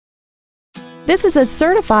This is a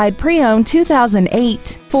certified pre-owned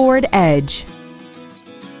 2008 Ford Edge.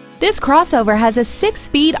 This crossover has a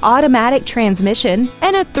 6-speed automatic transmission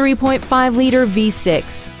and a 3.5-liter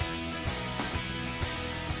V6.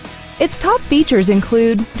 Its top features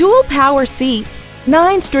include dual power seats,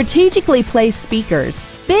 9 strategically placed speakers,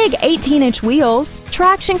 big 18-inch wheels,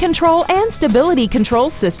 traction control and stability control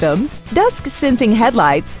systems, dusk sensing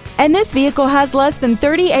headlights, and this vehicle has less than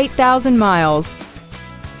 38,000 miles.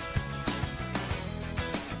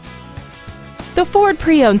 The Ford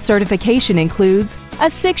Pre-Owned certification includes a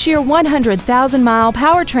 6-year 100,000-mile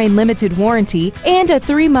powertrain limited warranty and a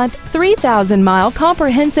 3-month 3,000-mile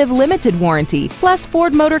comprehensive limited warranty, plus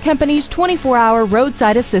Ford Motor Company's 24-hour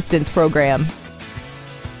roadside assistance program.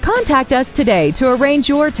 Contact us today to arrange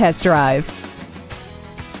your test drive.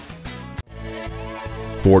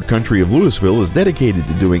 Ford Country of Lewisville is dedicated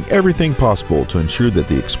to doing everything possible to ensure that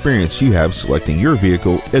the experience you have selecting your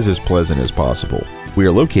vehicle is as pleasant as possible. We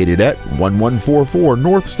are located at 1144 N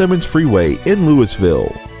Stemmons Freeway in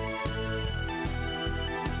Lewisville.